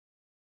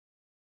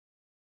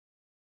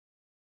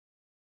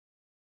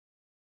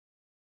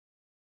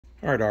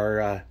All right,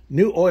 our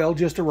new oil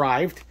just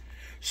arrived.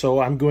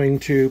 So I'm going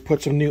to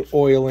put some new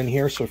oil in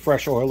here, so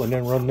fresh oil, and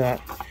then run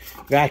that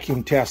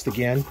vacuum test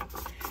again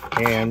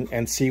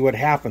and see what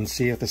happens.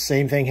 See if the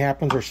same thing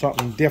happens or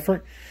something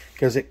different,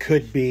 because it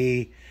could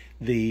be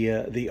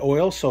the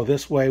oil. So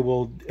this way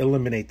we'll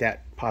eliminate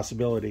that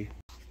possibility.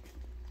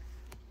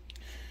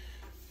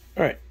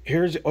 All right,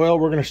 here's the oil.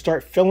 We're going to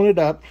start filling it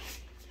up.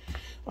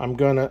 I'm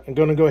gonna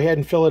go ahead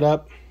and fill it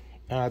up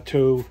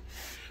to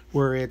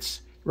where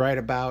it's right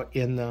about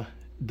in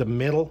the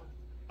middle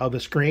of the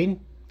screen.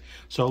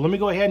 So let me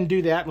go ahead and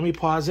do that. Let me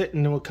pause it,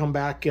 and then we'll come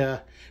back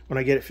when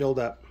I get it filled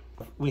up.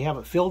 We have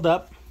it filled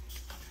up,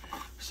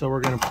 so we're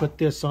going to put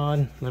this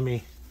on. Let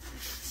me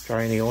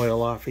dry any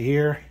oil off of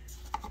here,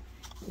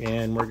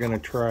 and we're going to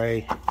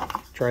try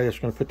this.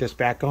 We're going to put this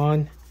back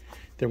on.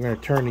 Then we're going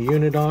to turn the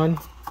unit on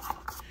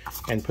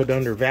and put it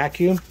under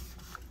vacuum.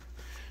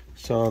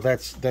 So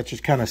that's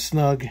just kind of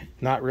snug,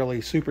 not really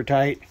super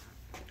tight.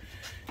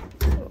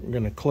 I'm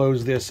going to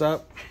close this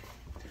up.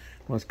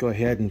 Let's go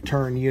ahead and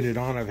turn the unit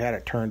on. I've had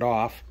it turned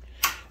off.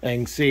 And you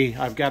can see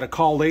I've got a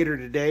call later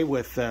today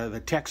with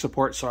the tech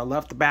support, so I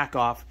left the back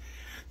off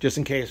just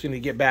in case we need to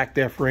get back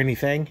there for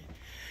anything.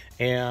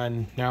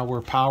 And now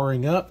we're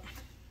powering up.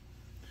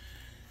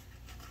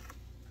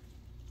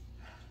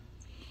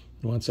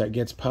 Once that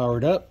gets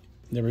powered up,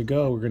 there we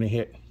go. We're going to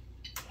hit.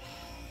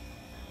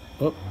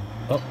 Oh,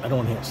 I don't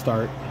want to hit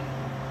start.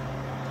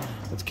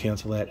 Let's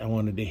cancel that. I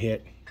wanted to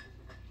hit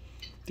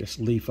this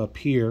leaf up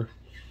here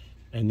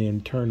and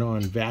then turn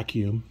on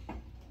vacuum.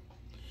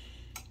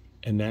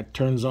 And that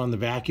turns on the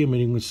vacuum,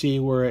 and you can see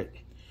we're at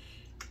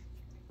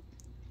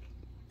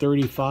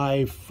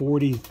 35,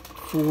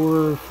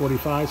 44,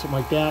 45, something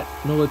like that,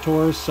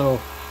 millitors. So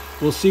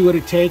we'll see what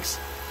it takes.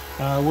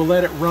 We'll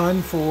let it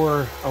run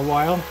for a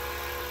while.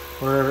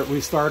 Where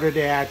we started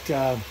at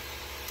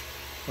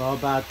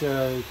about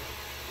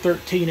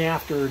 13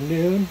 after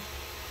noon.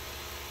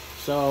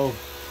 So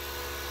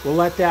we'll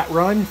let that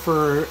run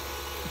for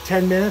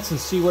 10 minutes and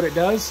see what it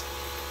does.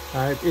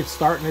 It's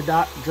starting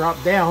to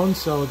drop down,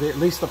 so at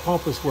least the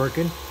pump is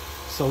working.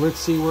 So let's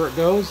see where it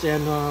goes,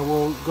 and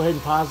we'll go ahead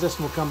and pause this,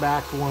 and we'll come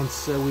back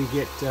once we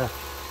get a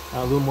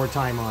little more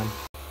time on.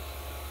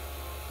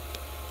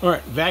 All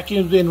right,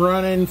 vacuum's been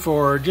running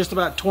for just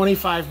about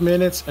 25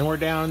 minutes, and we're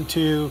down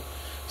to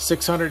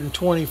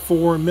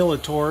 624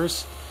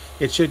 millitors.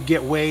 It should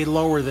get way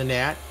lower than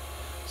that.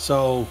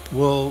 So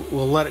we'll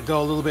let it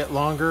go a little bit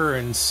longer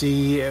and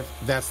see if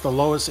that's the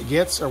lowest it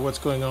gets or what's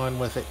going on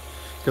with it.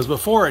 Because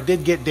before it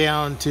did get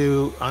down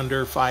to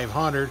under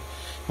 500,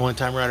 one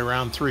time right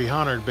around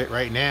 300, but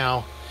right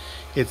now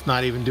it's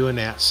not even doing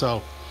that.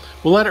 So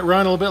we'll let it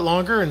run a little bit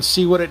longer and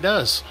see what it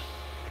does.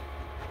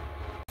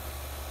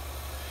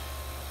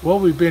 Well,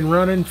 we've been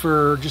running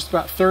for just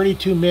about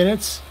 32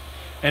 minutes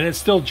and it's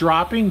still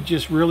dropping,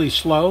 just really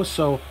slow.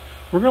 So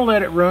we're going to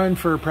let it run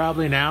for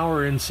probably an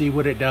hour and see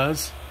what it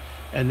does.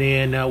 And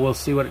then we'll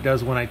see what it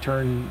does when I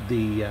turn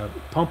the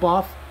pump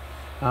off.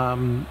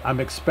 I'm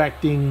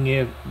expecting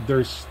if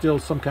there's still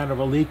some kind of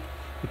a leak,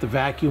 that the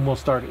vacuum will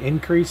start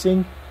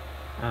increasing,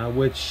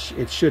 which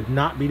it should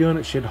not be doing.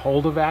 It should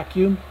hold a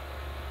vacuum.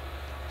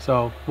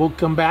 So we'll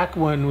come back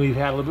when we've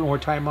had a little bit more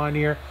time on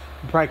here.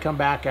 We'll probably come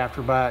back after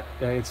about,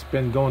 it's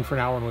been going for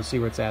an hour, and we'll see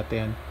where it's at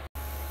then.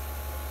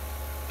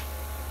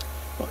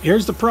 Well,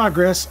 here's the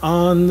progress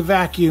on the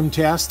vacuum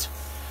test.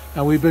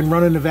 We've been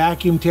running the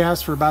vacuum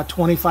test for about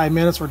 25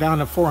 minutes. We're down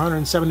to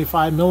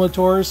 475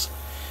 millitors.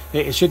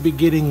 It should be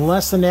getting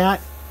less than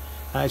that.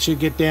 It should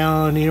get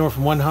down anywhere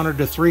from 100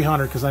 to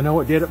 300, because I know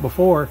it did it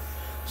before.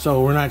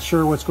 So we're not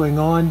sure what's going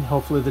on.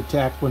 Hopefully the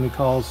tech, when he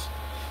calls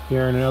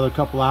here in another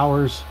couple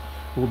hours,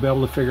 we'll be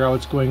able to figure out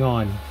what's going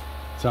on.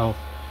 So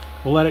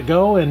we'll let it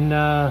go, and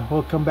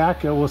we'll come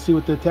back. We'll see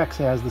what the tech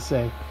has to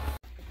say.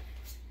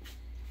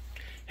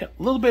 A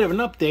little bit of an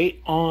update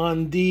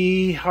on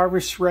the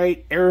harvest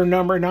rate error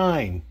number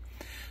 9.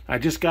 I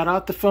just got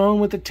out the phone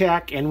with the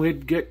tech, and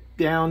we'd get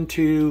down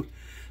to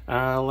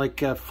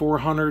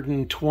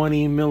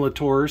 420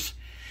 millitors,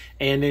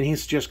 and then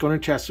he's just going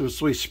to test it.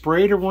 So he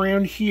sprayed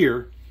around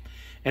here,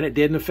 and it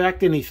didn't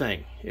affect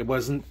anything. It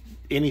wasn't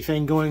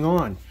anything going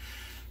on.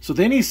 So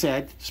then he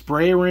said,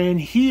 spray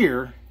around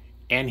here,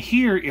 and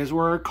here is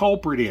where our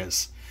culprit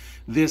is.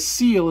 This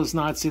seal is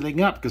not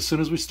sealing up, because as soon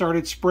as we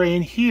started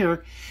spraying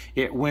here,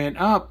 it went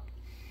up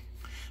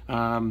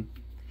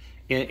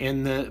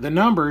in the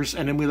numbers,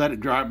 and then we let it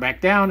drop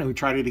back down, and we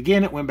tried it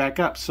again, it went back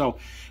up. So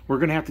we're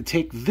going to have to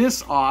take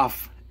this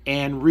off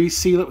and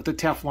reseal it with the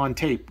Teflon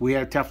tape. We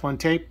have Teflon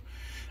tape,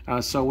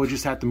 so we'll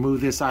just have to move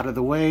this out of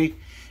the way.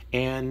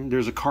 And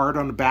there's a card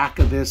on the back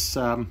of this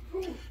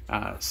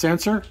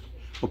sensor.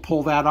 We'll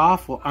pull that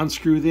off, we'll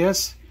unscrew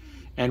this,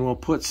 and we'll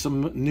put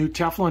some new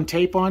Teflon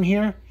tape on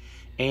here.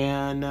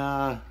 And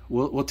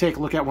we'll take a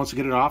look at it once we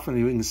get it off,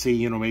 and we can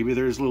see, maybe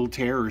there's a little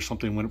tear or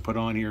something when it put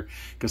on here,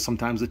 because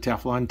sometimes the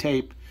Teflon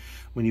tape,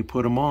 when you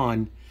put them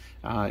on,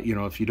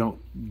 if you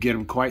don't get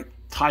them quite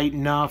tight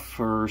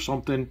enough or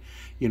something,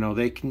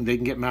 they can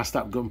get messed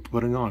up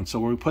putting on. So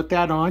when we put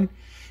that on,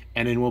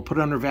 and then we'll put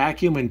it under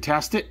vacuum and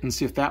test it and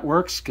see if that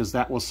works, because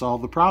that will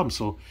solve the problem.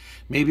 So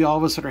maybe all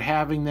of us that are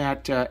having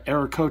that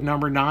error code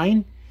number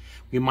 9,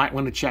 we might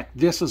want to check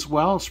this as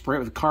well. Spray it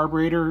with a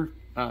carburetor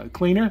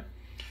cleaner.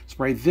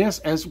 Spray this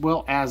as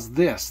well as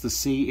this to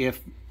see if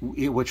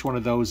which one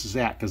of those is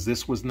that, because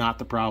this was not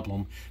the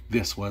problem.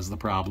 This was the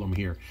problem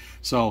here.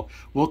 So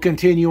we'll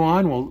continue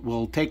on.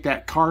 We'll take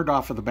that card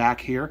off of the back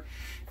here.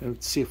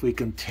 Let's see if we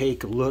can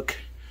take a look.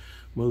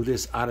 Move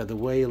this out of the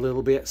way a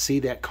little bit. See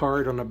that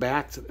card on the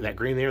back, that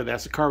green there?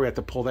 That's the card. We have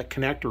to pull that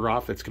connector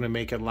off. That's going to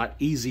make it a lot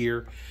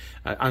easier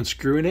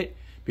unscrewing it,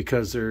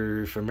 because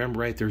there, if I remember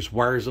right, there's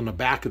wires on the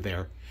back of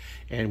there,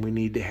 and we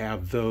need to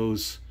have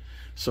those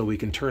so we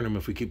can turn them.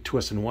 If we keep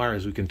twisting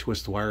wires, we can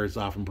twist the wires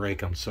off and break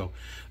them. So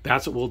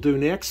that's what we'll do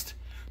next.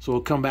 So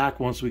we'll come back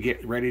once we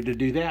get ready to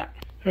do that.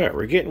 All right,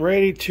 we're getting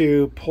ready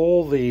to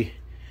pull the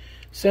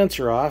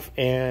sensor off,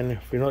 and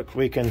if we look,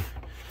 we can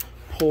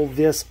pull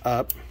this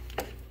up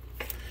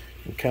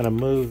and kind of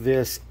move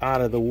this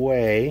out of the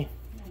way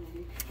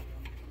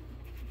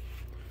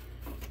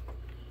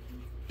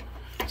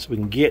so we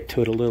can get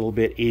to it a little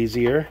bit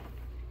easier.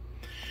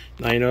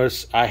 Now you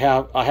notice I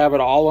have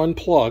it all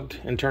unplugged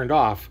and turned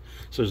off,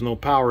 so there's no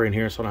power in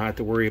here, so I don't have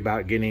to worry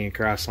about getting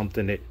across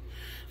something that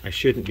I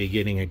shouldn't be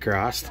getting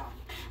across.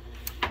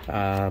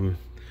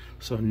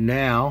 So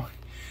now,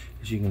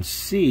 as you can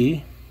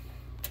see,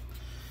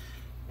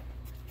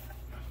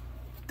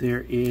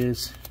 there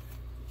is,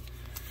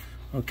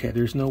 okay,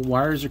 there's no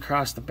wires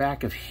across the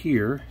back of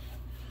here,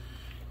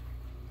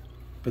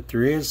 but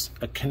there is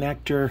a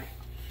connector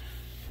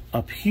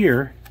up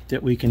here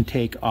that we can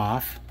take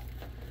off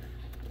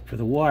for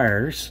the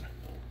wires.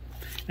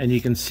 And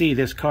you can see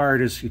this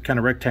card is kind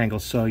of rectangle,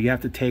 so you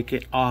have to take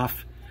it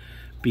off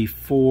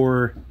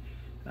before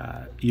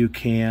you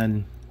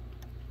can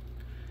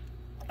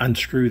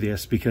unscrew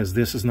this, because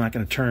this is not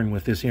going to turn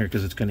with this here,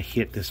 because it's going to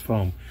hit this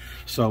foam.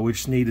 So we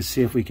just need to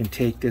see if we can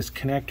take this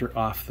connector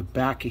off the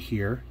back of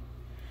here.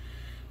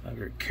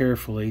 Very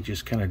carefully,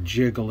 just kind of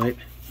jiggle it.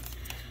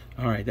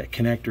 All right, that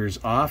connector is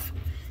off,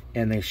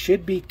 and they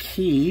should be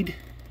keyed,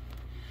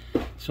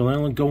 so they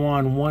only go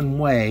on one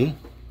way.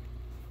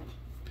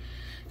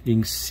 You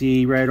can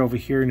see right over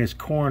here in this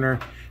corner,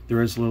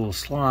 there is a little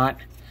slot.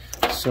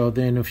 So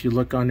then if you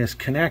look on this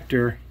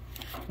connector,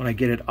 when I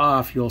get it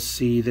off, you'll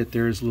see that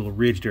there's a little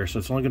ridge there. So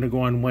it's only going to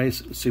go on one way,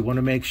 so you want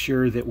to make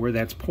sure that where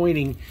that's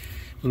pointing,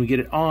 when we get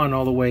it on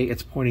all the way,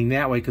 it's pointing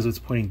that way, because it's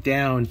pointing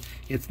down,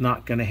 it's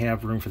not going to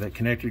have room for that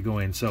connector to go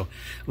in. So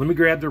let me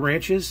grab the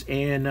wrenches,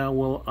 and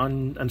we'll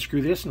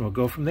unscrew this, and we'll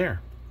go from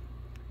there.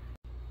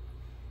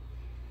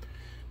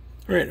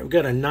 All right, I've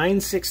got a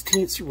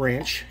 9/16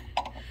 wrench.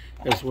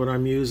 That's what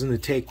I'm using to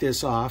take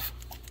this off.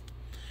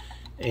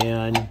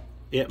 And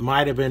it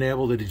might have been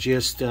able to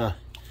just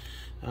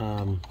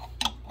tighten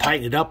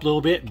it up a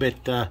little bit,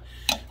 but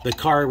the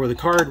card, where the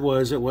card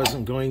was, it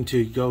wasn't going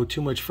to go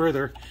too much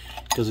further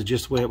because of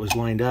just the way it was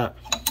lined up.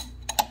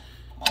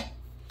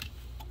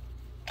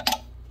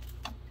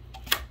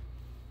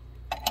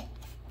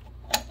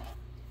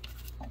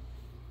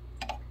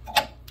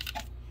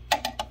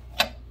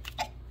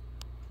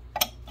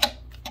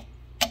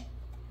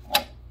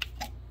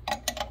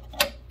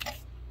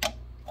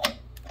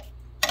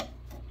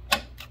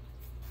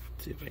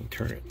 See if I can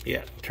turn it.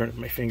 Yeah, turn it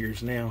with my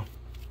fingers now.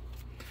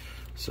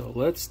 So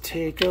let's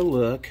take a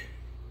look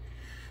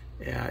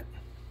at,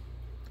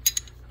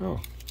 oh,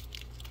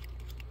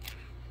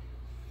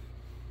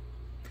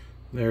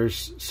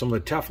 there's some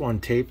of the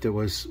Teflon tape that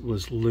was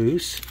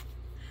loose.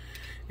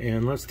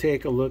 And let's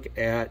take a look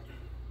at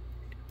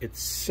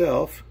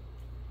itself.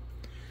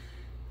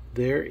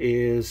 There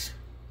is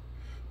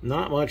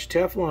not much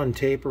Teflon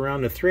tape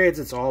around the threads.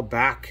 It's all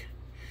back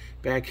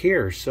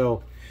here.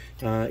 So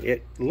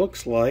it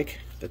looks like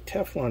the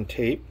Teflon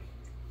tape,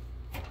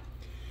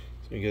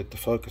 so you get the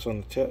focus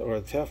on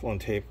where the Teflon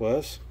tape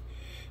was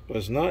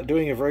not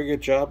doing a very good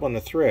job on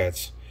the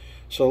threads.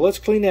 So let's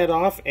clean that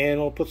off, and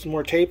we'll put some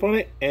more tape on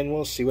it, and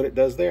we'll see what it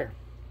does there.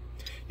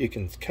 You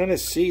can kind of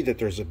see that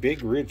there's a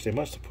big ridge. They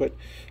must have put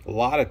a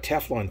lot of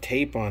Teflon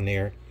tape on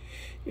there.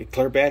 It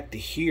clear back to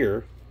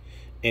here,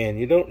 and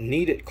you don't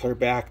need it clear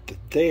back to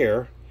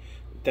there.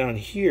 Down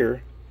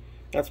here,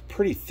 that's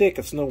pretty thick.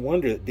 It's no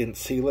wonder it didn't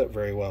seal it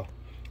very well.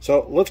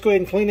 So let's go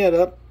ahead and clean that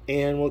up,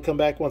 and we'll come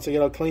back once I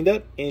get all cleaned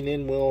up, and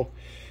then we'll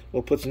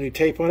put some new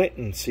tape on it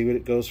and see what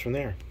it goes from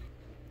there.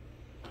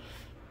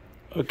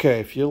 Okay,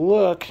 if you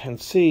look and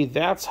see,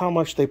 that's how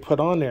much they put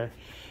on there.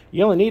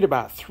 You only need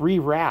about 3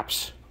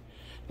 wraps.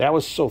 That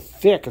was so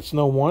thick, it's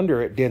no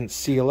wonder it didn't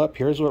seal up.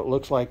 Here's what it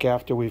looks like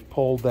after we've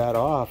pulled that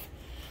off.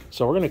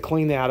 So we're going to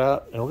clean that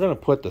up, and we're going to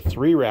put the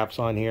 3 wraps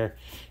on here,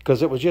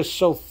 because it was just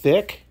so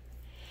thick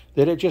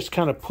that it just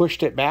kind of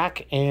pushed it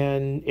back,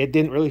 and it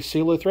didn't really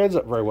seal the threads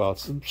up very well.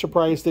 I'm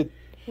surprised it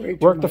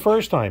worked the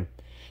first time.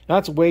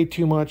 That's way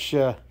too much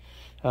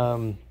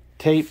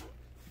tape.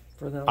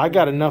 I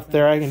got enough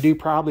there. I can do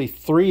probably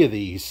 3 of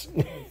these.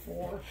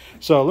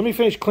 So let me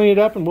finish cleaning it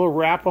up, and we'll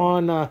wrap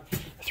on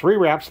 3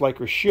 wraps like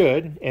we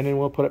should, and then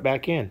we'll put it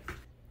back in.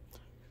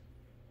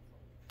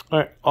 All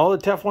right, all the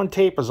Teflon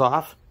tape is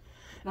off,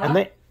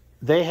 and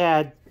they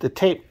had the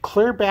tape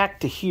clear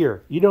back to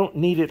here. You don't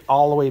need it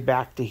all the way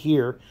back to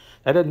here.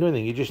 That doesn't do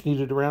anything. You just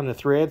need it around the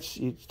threads.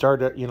 You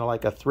start at,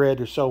 like a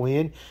thread or so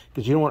in,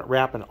 because you don't want it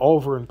wrapping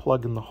over and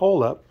plugging the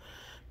hole up.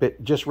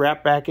 But just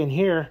wrap back in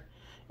here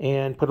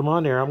and put them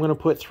on there. I'm going to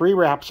put 3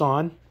 wraps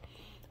on.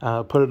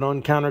 Put it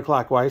on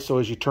counterclockwise, so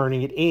as you're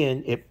turning it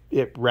in,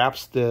 it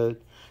wraps the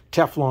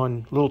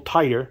Teflon a little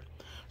tighter.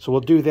 So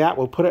we'll do that.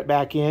 We'll put it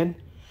back in.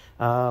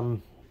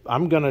 I'm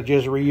going to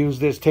just reuse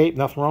this tape.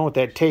 Nothing wrong with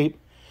that tape.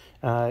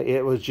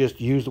 It was just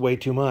used way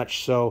too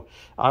much. So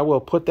I will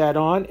put that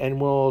on,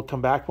 and we'll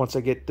come back once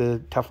I get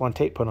the Teflon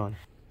tape put on.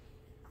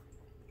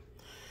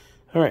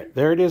 All right,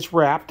 there it is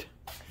wrapped.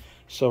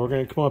 So we're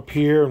going to come up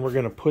here, and we're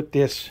going to put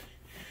this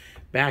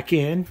back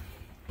in.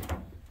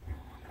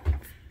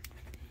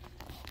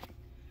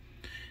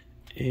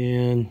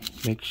 And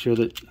make sure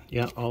that,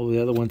 yeah, all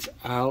the other ones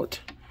out.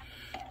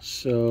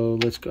 So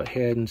let's go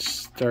ahead and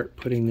start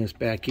putting this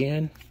back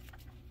in.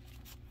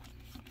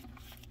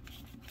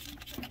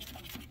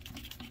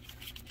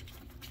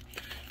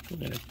 We're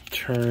going to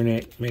turn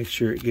it, make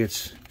sure it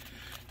gets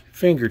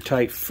finger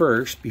tight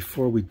first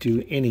before we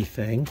do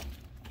anything.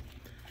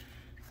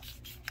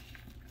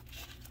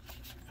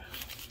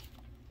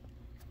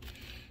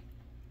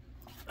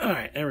 All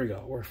right, there we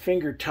go. We're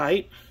finger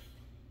tight.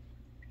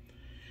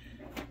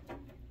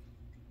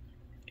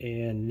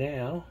 And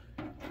now,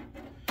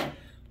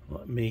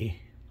 let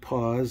me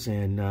pause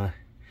and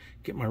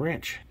get my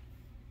wrench.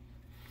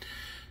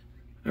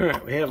 All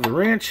right, we have the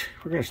wrench.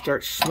 We're going to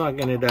start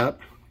snugging it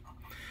up.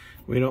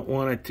 We don't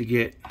want it to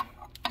get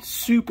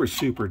super,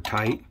 super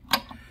tight,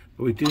 but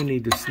we do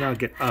need to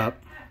snug it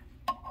up.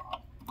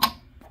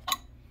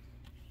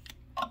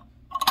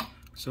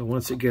 So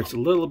once it gets a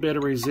little bit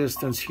of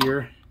resistance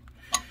here,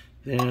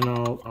 then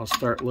I'll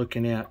start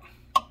looking at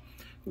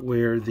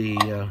where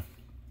the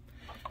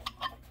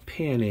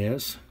pin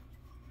is.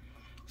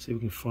 See if we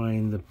can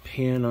find the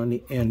pin on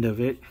the end of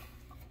it.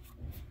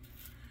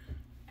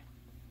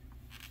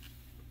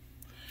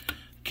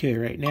 Okay,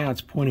 right now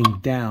it's pointing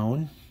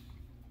down.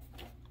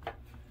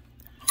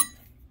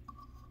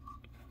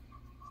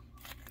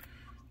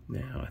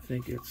 Now I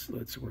think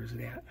where's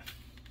it at?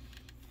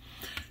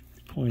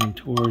 It's pointing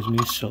towards me,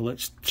 so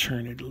let's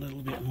turn it a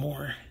little bit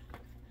more.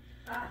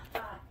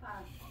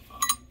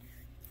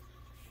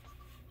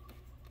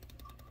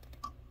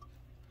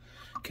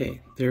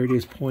 Okay, there it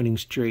is pointing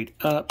straight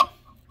up.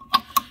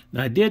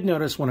 Now I did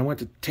notice when I went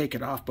to take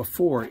it off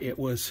before, it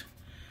was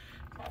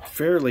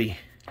fairly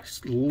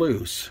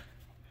loose.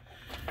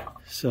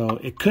 So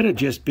it could have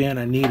just been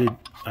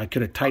I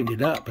could have tightened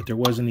it up, but there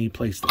wasn't any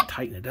place to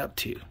tighten it up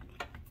to.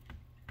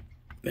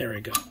 There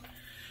we go.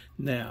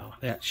 Now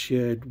that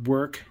should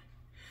work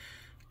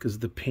because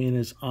the pin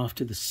is off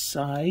to the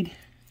side.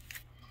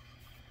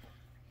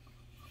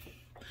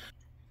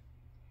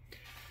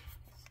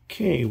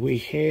 Okay, we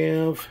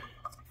have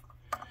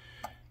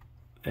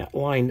that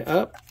lined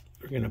up.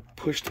 We're going to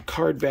push the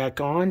card back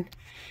on,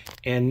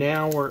 and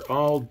now we're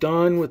all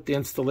done with the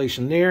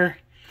installation there.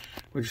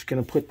 We're just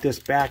going to put this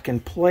back in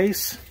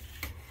place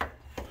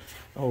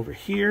over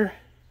here.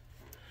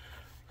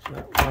 So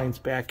that lines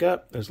back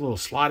up. There's a little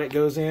slot it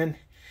goes in,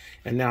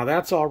 and now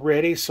that's all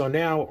ready. So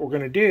now what we're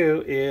going to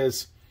do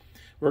is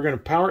we're going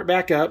to power it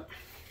back up,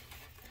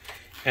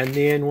 and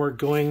then we're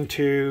going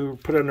to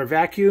put it under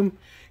vacuum,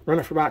 run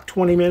it for about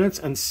 20 minutes,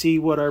 and see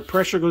what our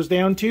pressure goes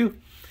down to,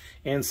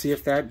 and see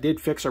if that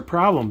did fix our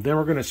problem. Then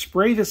we're going to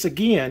spray this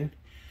again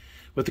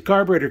with the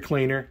carburetor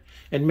cleaner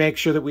and make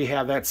sure that we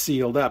have that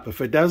sealed up.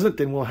 If it doesn't,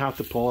 then we'll have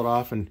to pull it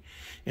off and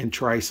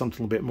try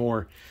something a bit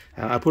more.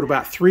 I put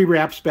about 3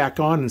 wraps back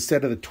on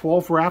instead of the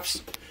 12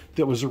 wraps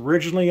that was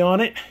originally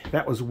on it.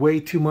 That was way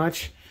too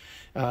much.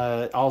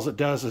 All it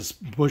does is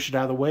push it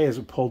out of the way as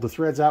it pulled the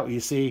threads out.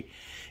 You see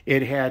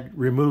it had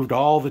removed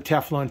all the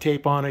Teflon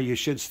tape on it. You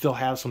should still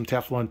have some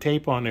Teflon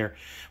tape on there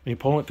when you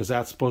pull it, because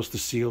that's supposed to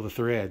seal the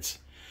threads.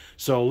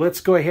 So let's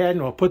go ahead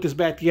and we'll put this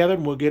back together,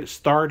 and we'll get it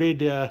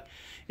started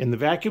in the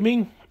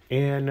vacuuming,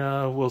 and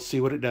we'll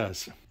see what it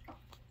does.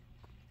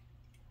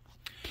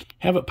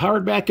 Have it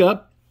powered back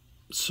up.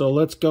 So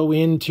let's go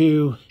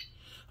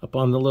up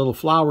on the little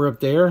flower up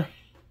there,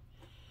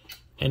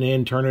 and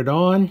then turn it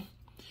on.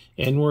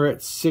 And we're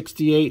at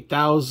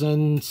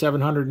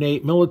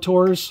 68,708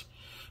 millitors.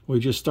 We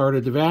just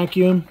started the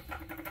vacuum,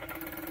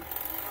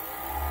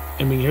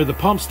 and we can hear the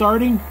pump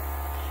starting.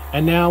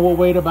 And now we'll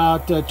wait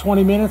about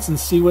 20 minutes and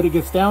see what it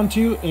gets down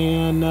to,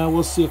 and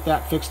we'll see if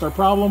that fixed our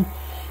problem.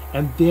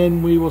 And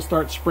then we will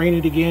start spraying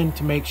it again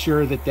to make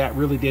sure that that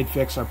really did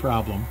fix our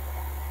problem.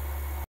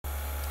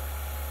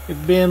 It's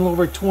been a little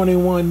over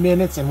 21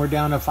 minutes, and we're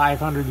down to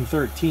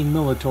 513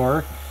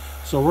 millitor.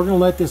 So we're going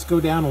to let this go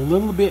down a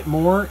little bit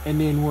more,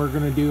 and then we're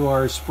going to do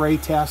our spray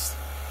test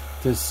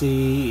to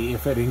see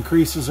if it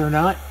increases or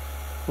not.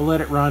 We'll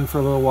let it run for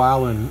a little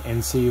while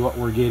and see what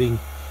we're getting.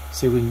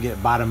 See if we can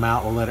get bottom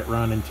out. We'll let it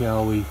run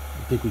until we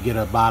think we get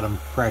a bottom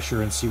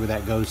pressure and see where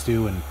that goes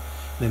to, and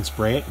then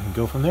spray it and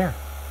go from there.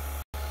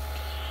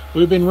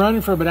 We've been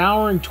running for about an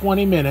hour and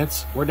 20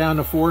 minutes. We're down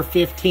to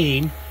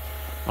 415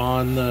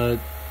 on the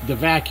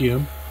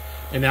vacuum.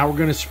 And now we're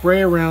going to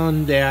spray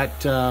around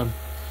that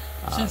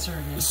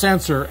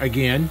sensor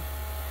again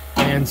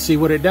and see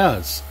what it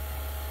does.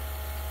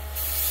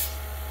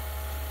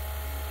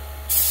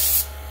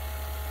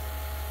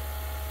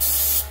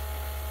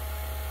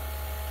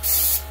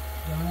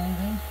 Doing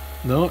anything?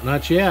 No,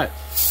 not yet.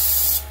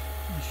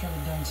 I should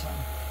have done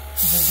something.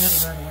 Because I did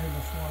it right away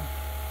before.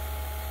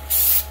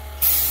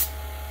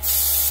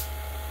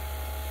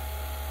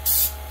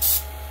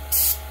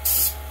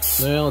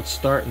 Well, it's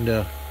starting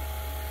to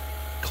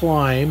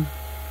climb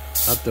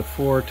up to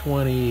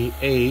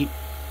 428.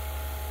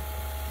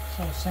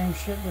 So same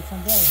shit,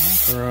 different day,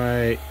 huh?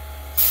 Right.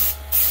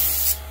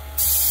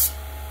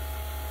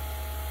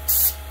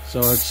 So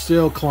it's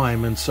still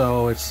climbing,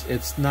 so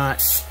it's not.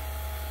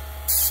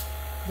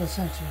 The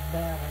sensor's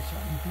bad or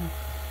something.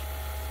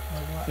 Or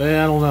what?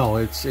 I don't know.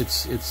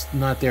 It's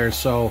not there.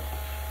 So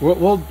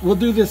we'll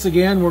do this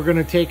again. We're going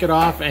to take it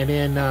off and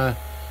then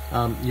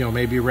you know,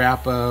 maybe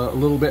wrap a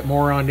little bit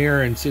more on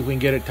there and see if we can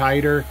get it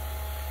tighter.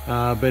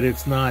 But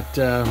it's not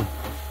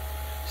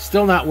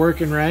still not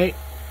working right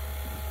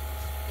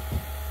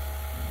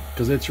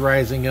because it's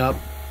rising up.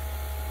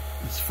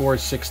 It's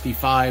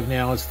 465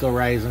 now. It's still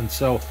rising.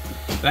 So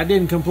that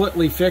didn't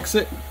completely fix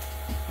it.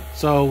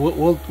 So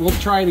we'll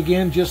try it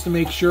again just to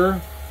make sure.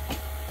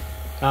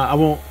 I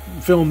won't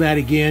film that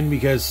again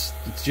because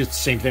it's just the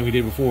same thing we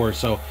did before.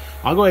 So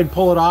I'll go ahead and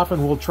pull it off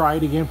and we'll try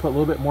it again. Put a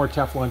little bit more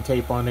Teflon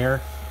tape on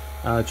there.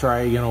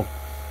 Try, you know,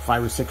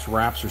 5 or 6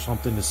 wraps or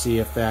something to see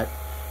if that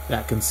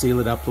can seal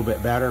it up a little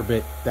bit better.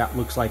 But that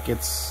looks like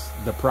it's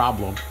the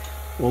problem.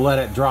 We'll let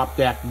it drop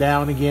back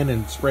down again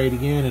and spray it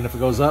again. And if it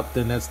goes up,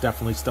 then that's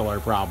definitely still our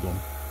problem.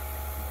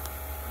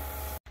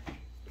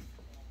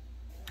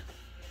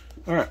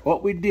 All right,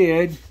 what we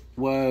did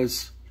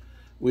was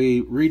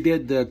we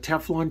redid the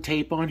Teflon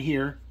tape on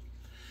here,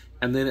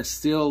 and then it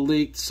still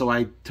leaked, so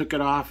I took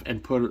it off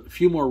and put a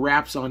few more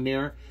wraps on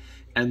there,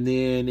 and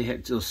then it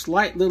had a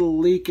slight little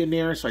leak in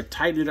there, so I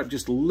tightened it up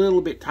just a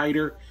little bit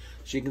tighter.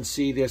 So you can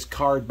see this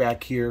card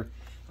back here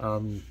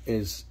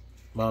is,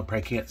 well, I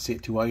probably can't see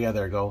it too well. Yeah,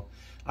 there we go.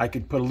 I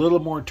could put a little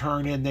more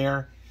turn in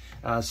there.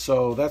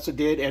 So that's what I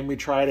did, and we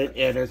tried it,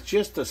 and it's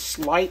just a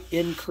slight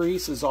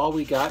increase is all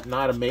we got,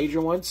 not a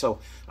major one. So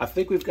I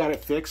think we've got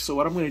it fixed. So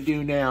what I'm going to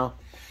do now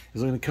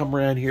is I'm going to come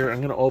around here. I'm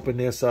going to open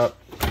this up,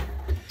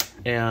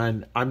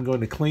 and I'm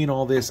going to clean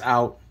all this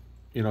out,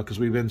 you know, because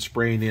we've been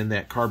spraying in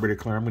that carburetor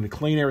cleaner. I'm going to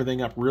clean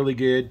everything up really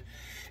good,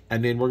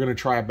 and then we're going to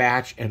try a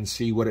batch and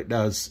see what it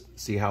does,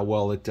 see how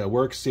well it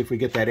works, see if we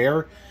get that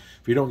error.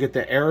 If we don't get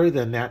that error,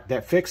 then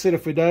that fix it.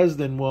 If it does,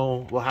 then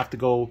we'll have to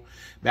go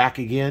back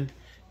again.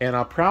 And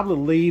I'll probably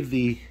leave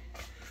the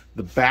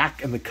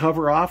back and the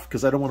cover off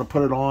because I don't want to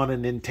put it on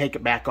and then take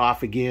it back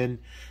off again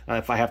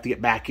if I have to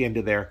get back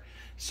into there.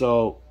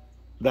 So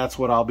that's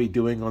what I'll be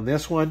doing on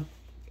this one,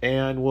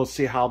 and we'll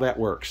see how that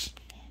works.